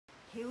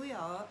Here we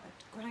are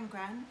at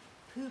GranGran,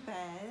 Pooh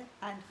Bear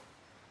and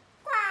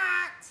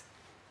Quack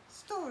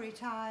story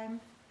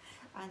time.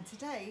 And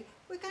today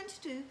we're going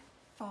to do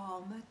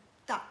Farmer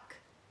Duck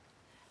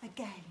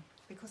again,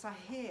 because I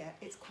hear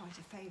it's quite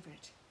a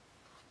favourite.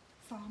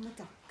 Farmer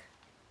Duck.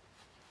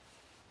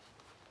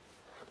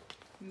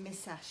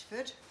 Miss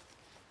Ashford.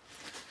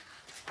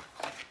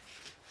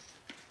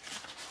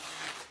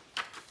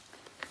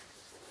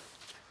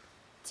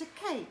 To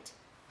Kate,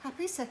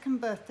 happy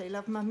second birthday,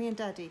 love Mummy and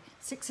Daddy,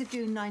 6th of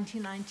June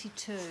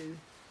 1992.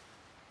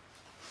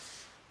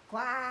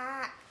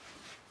 Quack!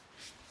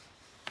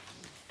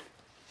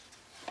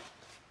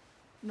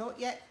 Not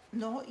yet,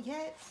 not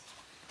yet.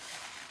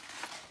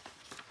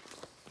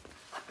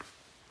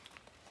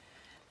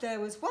 There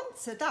was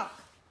once a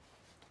duck,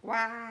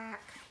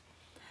 quack,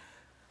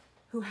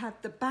 who had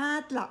the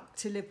bad luck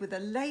to live with a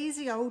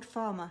lazy old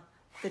farmer.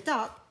 The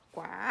duck,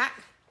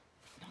 quack,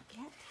 not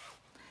yet,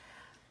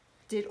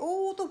 did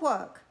all the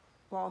work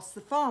whilst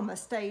the farmer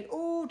stayed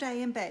all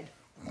day in bed.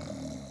 That's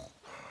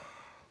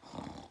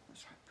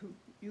right, Pooh.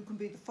 You can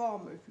be the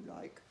farmer if you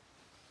like.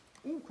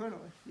 Oh, can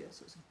I? Yes,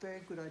 that's a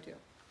very good idea.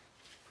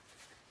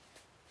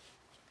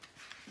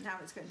 Now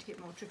it's going to get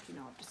more tricky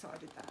now, I've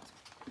decided that.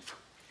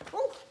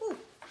 Oh, oh.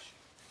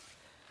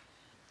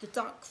 The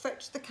duck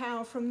fetched the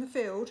cow from the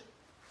field.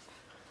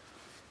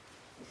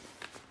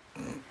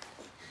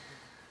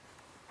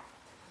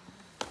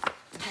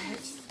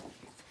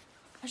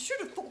 I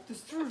should have thought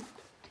this through.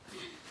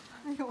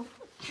 Hang on.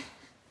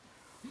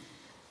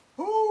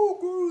 How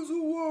goes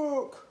the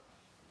work?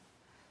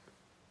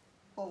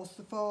 Asked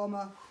the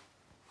farmer.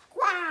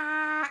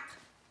 Quack!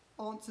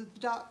 Answered the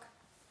duck.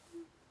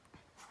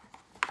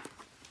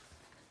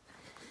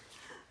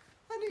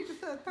 I need a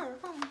third pair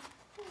of hands.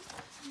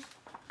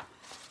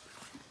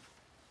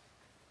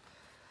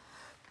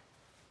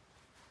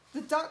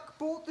 The duck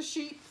bought the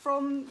sheep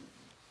from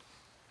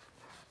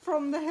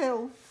the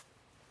hill.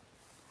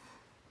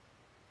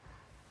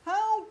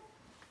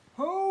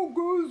 How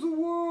goes the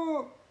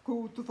work?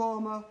 Called the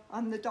farmer,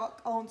 and the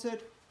duck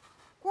answered,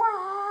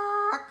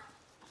 quack.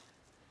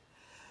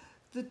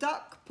 The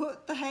duck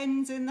put the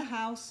hens in the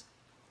house.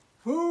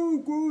 How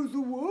goes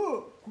the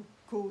work?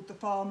 Called the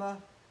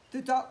farmer.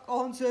 The duck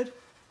answered,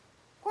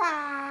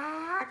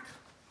 quack.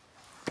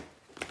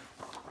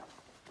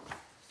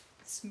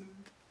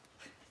 Smooth.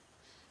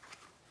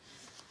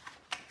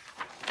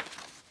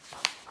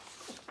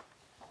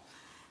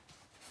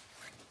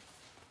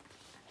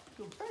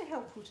 You're very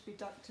helpful to be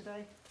duck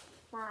today.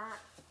 Quack.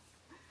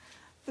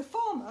 The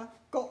farmer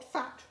got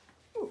fat.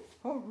 Oh,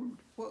 how rude.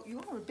 Well, you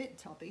are a bit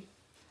tubby.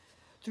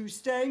 Through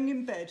staying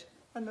in bed,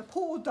 and the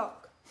poor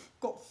duck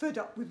got fed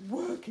up with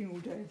working all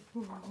day.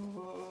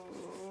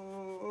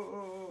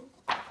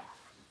 I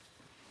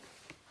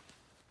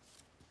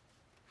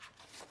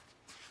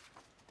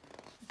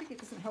think it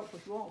doesn't help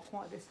if you are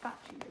quite this fat,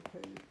 you know,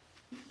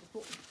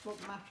 Pooh. That's what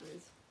the matter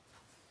is.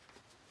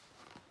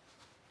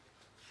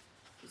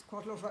 There's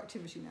quite a lot of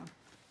activity now.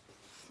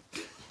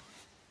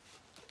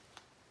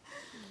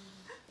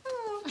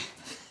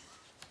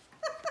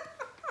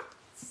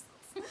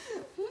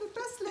 The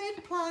best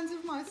laid plans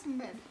of mice and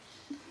men.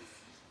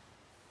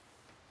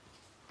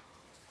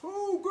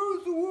 How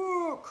goes the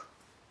work?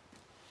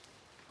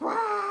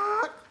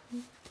 Quack!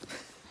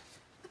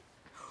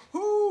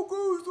 How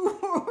goes the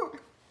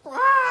work?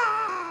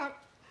 Quack!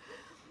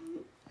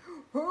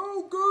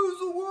 How goes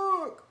the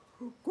work?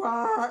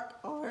 Quack!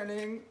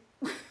 Ironing.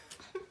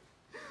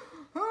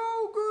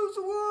 How goes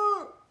the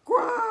work?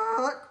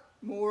 Quack!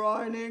 More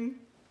ironing.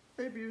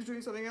 Maybe he was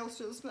doing something else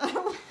just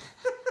now.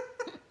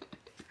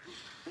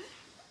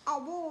 I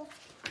was.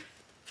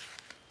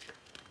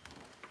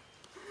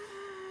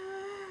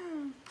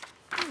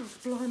 Oh,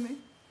 blimey.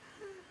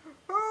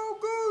 How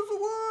goes the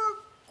work?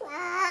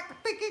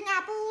 Quack! Picking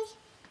apples.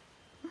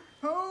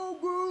 How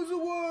goes the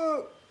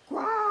work?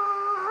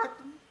 Quack!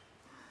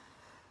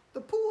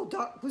 The poor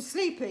duck was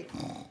sleeping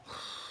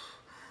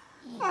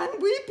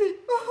and weeping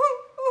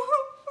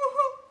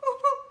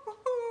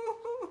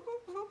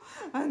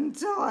and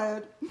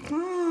tired.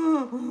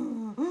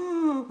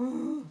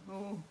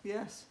 Oh,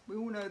 yes, we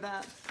all know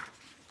that.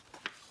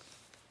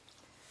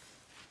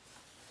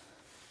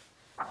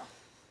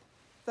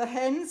 The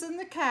hens and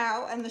the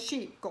cow and the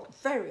sheep got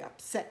very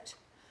upset.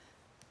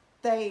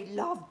 They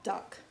loved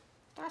duck.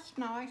 That's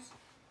nice.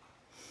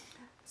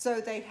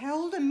 So they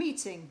held a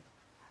meeting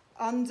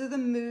under the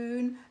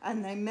moon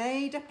and they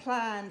made a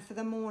plan for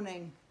the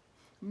morning.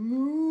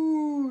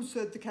 Moo,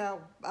 said the cow.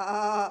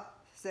 Ah,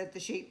 said the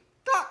sheep.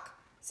 Cluck,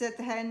 said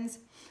the hens.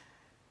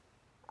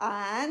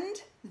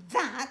 And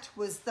that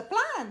was the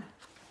plan.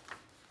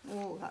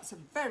 Oh, that's a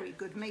very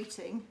good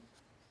meeting.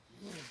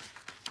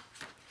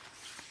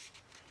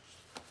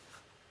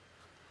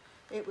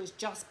 It was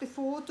just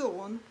before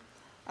dawn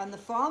and the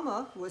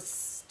farmer was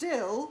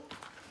still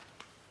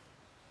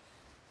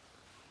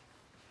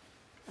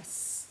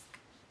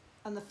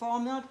and the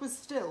farmyard was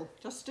still,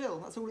 just still,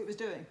 that's all it was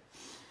doing.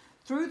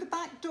 Through the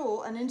back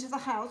door and into the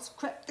house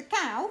crept the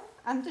cow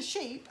and the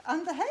sheep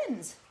and the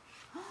hens.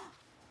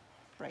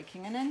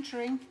 Breaking and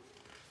entering.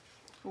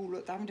 Oh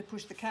look, they're having to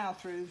push the cow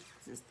through.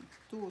 The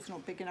door's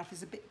not big enough,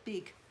 it's a bit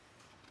big.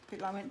 A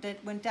bit like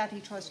when Daddy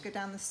tries to go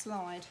down the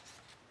slide.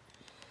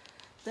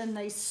 Then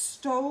they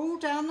stole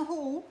down the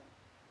hall,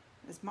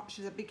 as much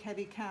as a big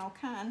heavy cow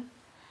can,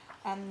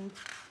 and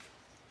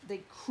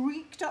they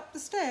creaked up the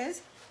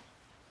stairs.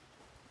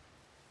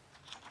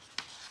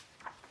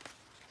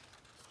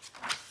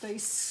 They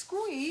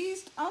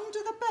squeezed under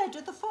the bed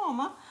of the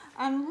farmer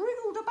and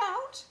wriggled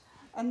about,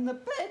 and the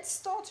bed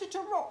started to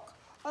rock,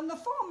 and the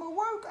farmer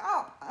woke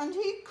up, and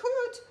he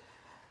called,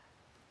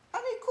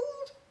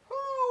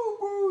 "How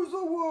goes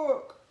the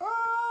work?" And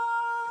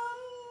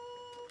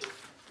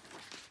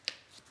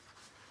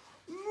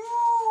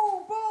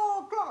moo,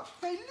 bar, cluck.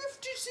 They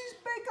lifted his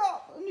bag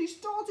up, and he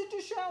started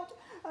to shout,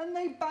 and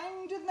they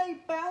banged and they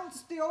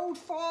bounced the old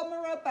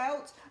farmer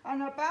about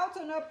and about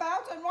and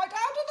about and right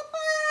out of the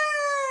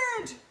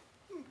bed.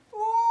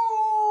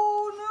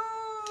 Oh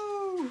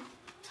no!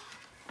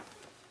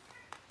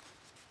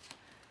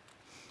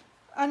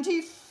 And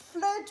he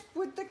fled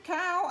with the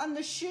cow and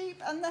the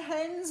sheep and the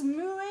hens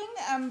mooing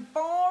and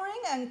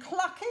barring and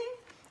clucking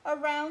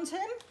around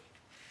him.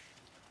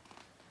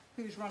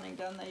 Who's running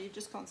down there? You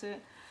just can't see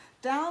it.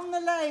 Down the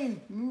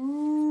lane,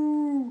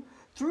 moo,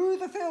 through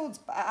the fields,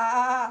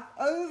 bah,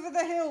 over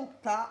the hill,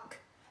 cluck,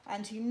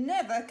 and he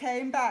never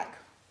came back.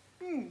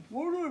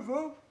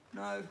 Whatever.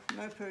 No,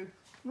 no poo.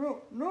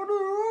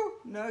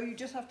 No, you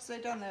just have to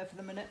stay down there for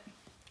the minute.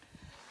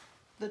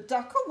 The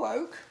duck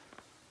awoke,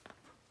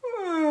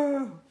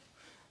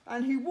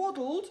 and he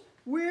waddled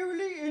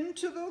wearily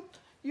into the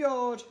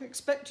yard,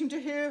 expecting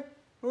to hear,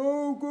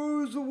 "How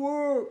goes the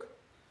work?"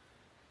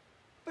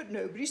 But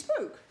nobody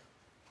spoke.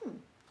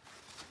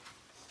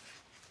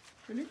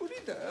 "Anybody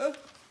there?"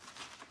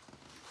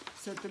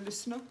 said the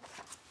listener,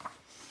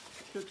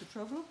 said the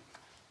traveller.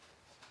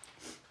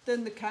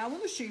 Then the cow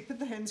and the sheep and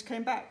the hens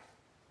came back.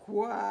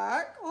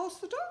 "Quack?"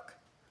 asked the duck.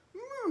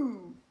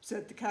 "Moo,"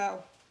 said the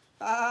cow.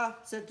 "Ah,"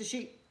 said the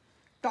sheep.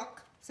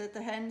 "Duck," said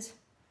the hens,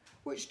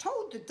 which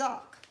told the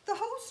duck the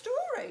whole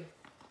story.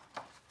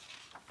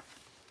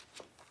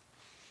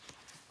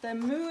 Then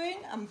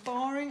mooing and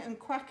barring and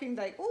quacking,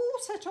 they all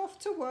set off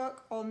to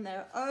work on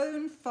their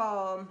own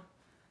farm.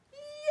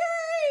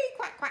 Yay!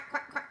 Quack, quack,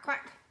 quack, quack,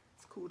 quack.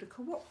 It's called a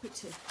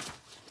cooperative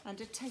and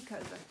a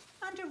takeover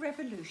and a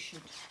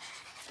revolution.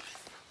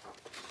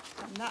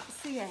 And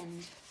that's the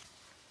end.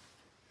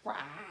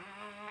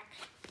 Quack.